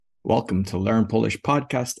Welcome to Learn Polish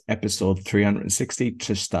Podcast, episode 360,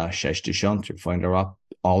 360. You'll find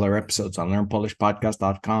all our episodes on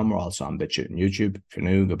learnpolishpodcast.com. We're also on BitChute and YouTube. If you're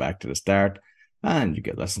new, go back to the start. And you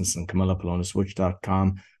get lessons on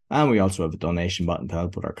CamillaPolonaswitch.com. And we also have a donation button to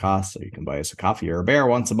help with our costs, so you can buy us a coffee or a beer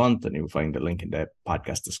once a month, and you'll find the link in the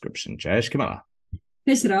podcast description. Cześć, Camilla.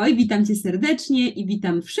 Cześć Roy, witam Cię serdecznie i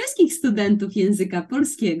witam wszystkich studentów języka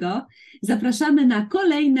polskiego. Zapraszamy na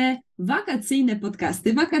kolejne wakacyjne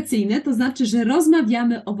podcasty. Wakacyjne to znaczy, że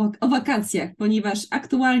rozmawiamy o wakacjach, ponieważ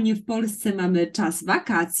aktualnie w Polsce mamy czas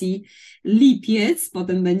wakacji, lipiec,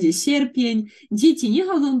 potem będzie sierpień, dzieci nie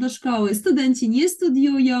chodzą do szkoły, studenci nie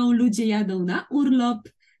studiują, ludzie jadą na urlop,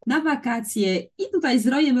 na wakacje i tutaj z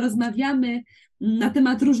Rojem rozmawiamy na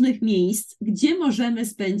temat różnych miejsc, gdzie możemy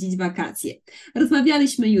spędzić wakacje.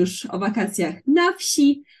 Rozmawialiśmy już o wakacjach na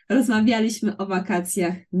wsi, rozmawialiśmy o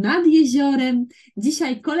wakacjach nad jeziorem.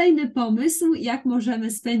 Dzisiaj kolejny pomysł, jak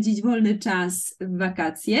możemy spędzić wolny czas w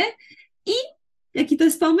wakacje. I jaki to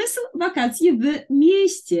jest pomysł? Wakacje w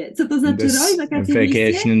mieście. Co to znaczy, Roy? Wakacje w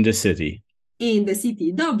mieście? Vacation in the city. In the city.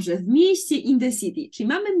 Dobrze, w mieście in the city, czyli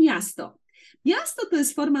mamy miasto. Miasto to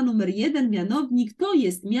jest forma numer 1, mianownik, to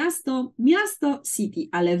jest miasto city,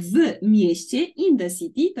 ale w mieście, in the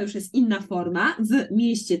city, to już jest inna forma, w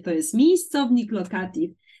mieście to jest miejscownik,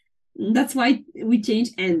 lokatyw. That's why we change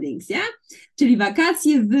endings, yeah? Czyli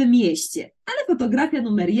wakacje w mieście, ale fotografia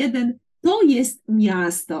numer 1 to jest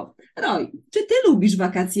miasto. Roy, czy ty lubisz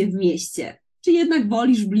wakacje w mieście? Czy jednak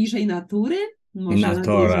wolisz bliżej natury? Może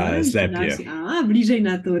natura jest lepiej. Bliżej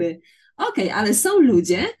natury. Okej, ale są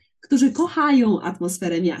ludzie, którzy kochają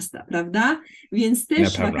atmosferę miasta, prawda? Więc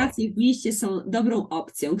też wakacje w mieście są dobrą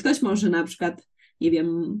opcją. Ktoś może na przykład, nie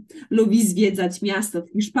wiem, lubi zwiedzać miasto w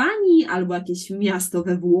Hiszpanii albo jakieś miasto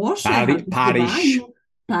we Włoszech,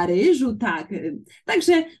 Paryżu, tak.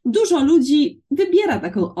 Także dużo ludzi wybiera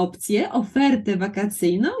taką opcję, ofertę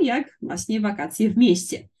wakacyjną, jak właśnie wakacje w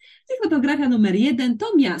mieście. I fotografia numer 1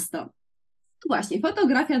 to miasto. Właśnie,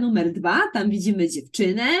 fotografia numer 2, tam widzimy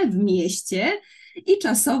dziewczynę w mieście, i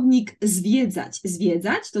czasownik zwiedzać.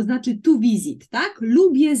 Zwiedzać to znaczy to visit, tak?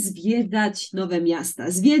 Lubię zwiedzać nowe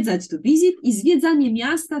miasta. Zwiedzać to visit i zwiedzanie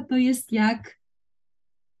miasta to jest jak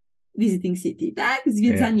visiting city, tak?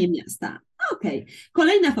 Zwiedzanie miasta. Okej.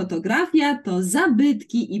 Kolejna fotografia to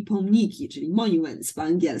zabytki i pomniki, czyli monuments po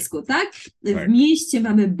angielsku, tak? W mieście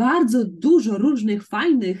mamy bardzo dużo różnych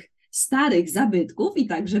fajnych, starych zabytków i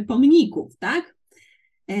także pomników, tak?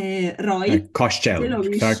 Roy,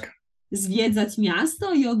 kościelnik, tak? Zwiedzać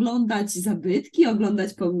miasto i oglądać zabytki,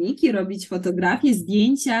 oglądać pomniki, robić fotografie,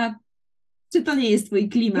 zdjęcia. Czy to nie jest twój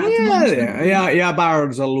klimat? Ja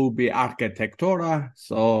bardzo lubię architekturę.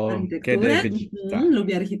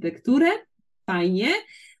 Lubię architekturę. Fajnie.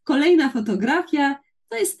 Kolejna fotografia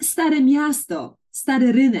to jest stare miasto,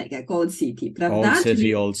 stary rynek, jak Old City, prawda? Old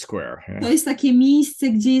City, Old Square. Yeah. To jest takie miejsce,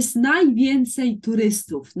 gdzie jest najwięcej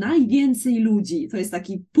turystów, najwięcej ludzi. To jest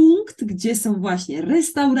taki punkt, gdzie są właśnie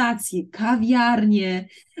restauracje, kawiarnie,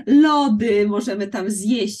 lody, możemy tam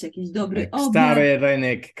zjeść jakiś dobry obiad. Stary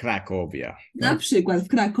rynek Krakowia. Na przykład w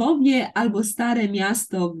Krakowie albo stare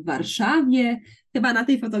miasto w Warszawie. Chyba na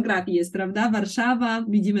tej fotografii jest, prawda? Warszawa,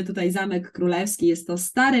 widzimy tutaj Zamek Królewski, jest to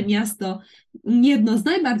stare miasto, jedno z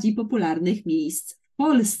najbardziej popularnych miejsc w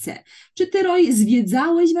Polsce. Czy ty, Roy,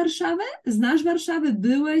 zwiedzałeś Warszawę? Znasz Warszawę?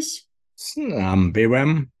 Byłeś? Znam,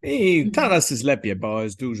 byłem i teraz jest lepiej, bo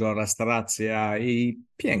jest dużo restauracji i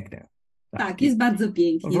pięknie. Tak, jest bardzo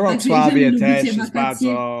pięknie. W Wrocławiu też jest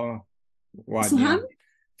bardzo ładnie. Słucham?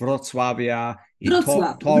 Wrocławia i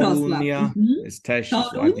Torunia jest też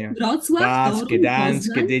ładnie. Wrocław,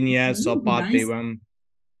 Gdańsk, Gdynia, Sopot byłem.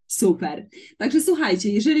 Super. Także słuchajcie,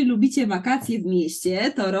 jeżeli lubicie wakacje w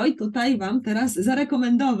mieście, to Roy tutaj wam teraz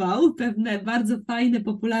zarekomendował pewne bardzo fajne,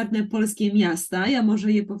 popularne polskie miasta. Ja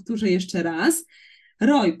może je powtórzę jeszcze raz.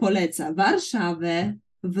 Roy poleca Warszawę,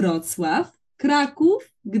 Wrocław,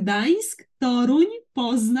 Kraków, Gdańsk, Toruń,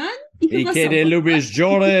 Poznań i chyba kiedy lubisz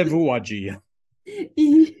dziurę w Łodzi.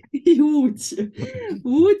 I Łódź.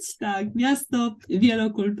 Łódź, tak, miasto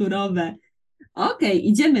wielokulturowe. Okej,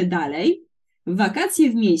 idziemy dalej. Wakacje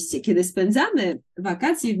w mieście. Kiedy spędzamy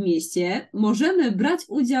wakacje w mieście, możemy brać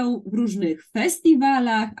udział w różnych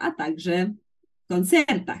festiwalach, a także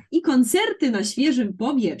koncertach. I koncerty na świeżym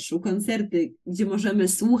powietrzu, koncerty, gdzie możemy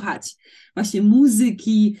słuchać właśnie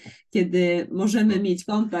muzyki, kiedy możemy mieć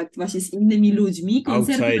kontakt właśnie z innymi ludźmi,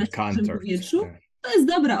 koncerty na świeżym powietrzu. To jest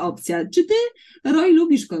dobra opcja. Czy ty, Roy,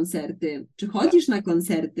 lubisz koncerty? Czy chodzisz na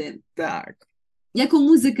koncerty? Tak. Jaką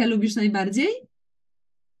muzykę lubisz najbardziej?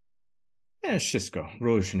 Wszystko,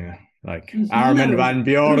 różnie. Armin van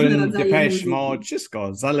Buuren, Depeche Mode,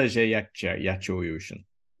 wszystko. Zależy jak czuję się.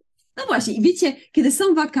 No właśnie, i wiecie, kiedy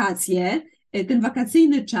są wakacje, ten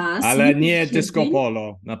wakacyjny czas... Ale nie sierpień, disco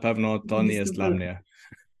polo, na pewno to nie jest dla mnie.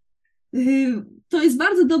 To jest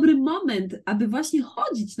bardzo dobry moment, aby właśnie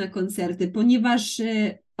chodzić na koncerty, ponieważ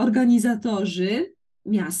organizatorzy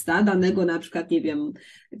miasta, danego na przykład, nie wiem,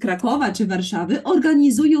 Krakowa czy Warszawy,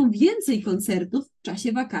 organizują więcej koncertów w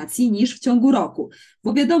czasie wakacji niż w ciągu roku.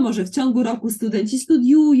 Bo wiadomo, że w ciągu roku studenci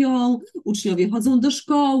studiują, uczniowie chodzą do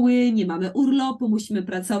szkoły, nie mamy urlopu, musimy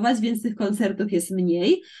pracować, więc tych koncertów jest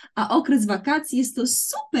mniej, a okres wakacji jest to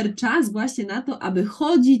super czas właśnie na to, aby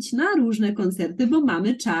chodzić na różne koncerty, bo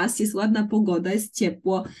mamy czas, jest ładna pogoda, jest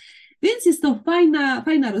ciepło, więc jest to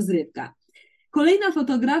fajna rozrywka. Kolejna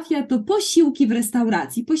fotografia to posiłki w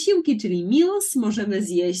restauracji. Posiłki, czyli meals, możemy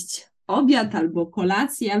zjeść obiad albo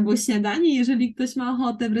kolację, albo śniadanie, jeżeli ktoś ma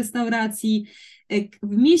ochotę w restauracji.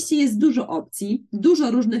 W mieście jest dużo opcji,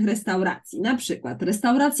 dużo różnych restauracji, na przykład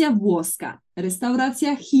restauracja włoska,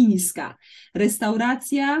 restauracja chińska,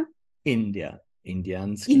 restauracja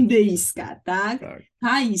indiańska, indyjska, tak?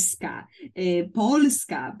 Tajska,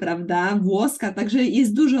 polska, prawda? Włoska, także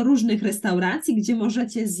jest dużo różnych restauracji, gdzie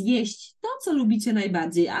możecie zjeść to, co lubicie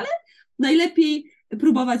najbardziej, ale najlepiej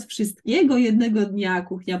próbować wszystkiego. Jednego dnia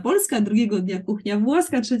kuchnia polska, drugiego dnia kuchnia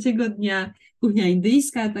włoska, trzeciego dnia kuchnia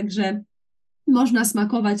indyjska, także można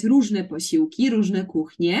smakować różne posiłki, różne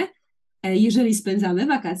kuchnie, jeżeli spędzamy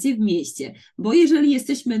wakacje w mieście, bo jeżeli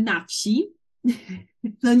jesteśmy na wsi,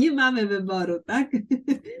 no nie mamy wyboru, tak?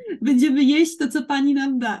 Będziemy jeść to, co pani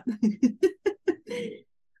nam da.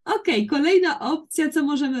 Okej, kolejna opcja, co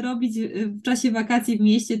możemy robić w czasie wakacji w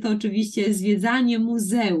mieście, to oczywiście zwiedzanie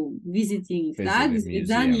muzeum, visiting, tak?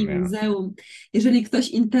 Zwiedzanie muzeum. Jeżeli ktoś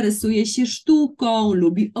interesuje się sztuką,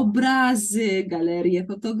 lubi obrazy, galerie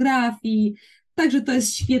fotografii, także to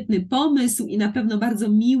jest świetny pomysł i na pewno bardzo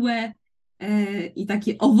miłe i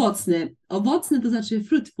takie owocne. Owocne to znaczy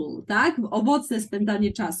fruitful, tak? Owocne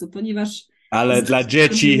spędzanie czasu, ponieważ... Ale dla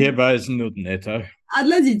dzieci chyba jest nudne, tak? A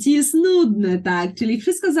dla dzieci jest nudne, tak? Czyli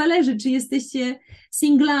wszystko zależy, czy jesteście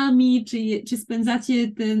singlami, czy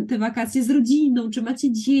spędzacie te wakacje z rodziną, czy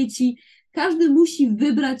macie dzieci. Każdy musi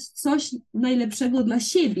wybrać coś najlepszego dla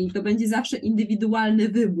siebie i to będzie zawsze indywidualny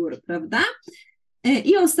wybór, prawda?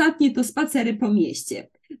 I ostatnie to spacery po mieście.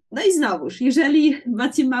 No i znowuż, jeżeli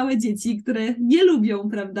macie małe dzieci, które nie lubią,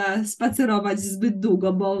 prawda, spacerować zbyt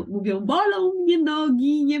długo, bo mówią, bolą mnie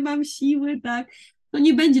nogi, nie mam siły, tak, no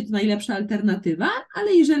nie będzie to najlepsza alternatywa,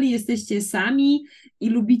 ale jeżeli jesteście sami i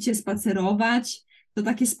lubicie spacerować, to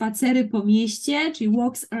takie spacery po mieście, czyli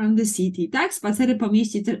walks around the city, tak? Spacery po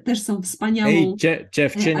mieście też są wspaniałą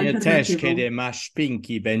dziewczynie też, kiedy ma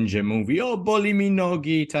szpinki, będzie mówi, o, boli mi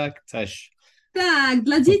nogi, tak, też. Tak,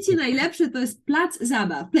 dla dzieci najlepsze to jest plac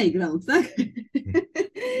zabaw, playground, tak?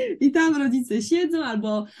 I tam rodzice siedzą,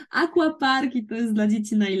 albo aquapark i to jest dla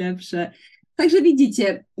dzieci najlepsze. Także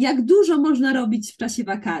widzicie, jak dużo można robić w czasie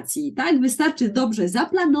wakacji, tak? Wystarczy dobrze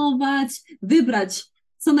zaplanować, wybrać,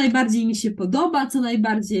 co najbardziej mi się podoba, co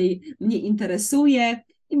najbardziej mnie interesuje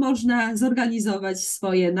i można zorganizować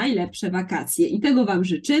swoje najlepsze wakacje. I tego Wam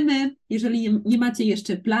życzymy. Jeżeli nie macie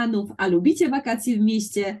jeszcze planów, a lubicie wakacje w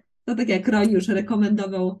mieście, to tak jak Roy już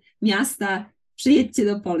rekomendował miasta, przyjedźcie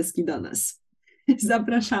do Polski do nas.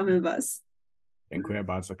 Zapraszamy Was. Dziękuję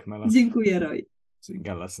bardzo, Camilla. Dziękuję, Roy. So you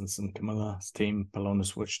can get lessons from Camilla's team,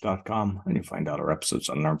 polonaswitch.com, and you find other episodes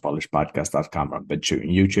on learnpolishpodcast.com or BitChute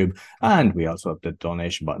and YouTube. And we also have the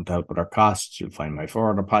donation button to help with our costs. You'll find my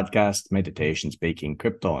 4 other podcasts, Meditation, Speaking,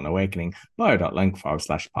 Crypto, and Awakening,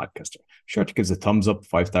 bio.link/podcaster. Sure to give us a thumbs up,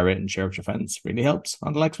 5-star rating, share with your friends. Really helps.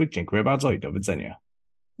 On the next week, dziękuję bardzo i do widzenia.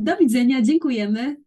 Do widzenia, dziękujemy.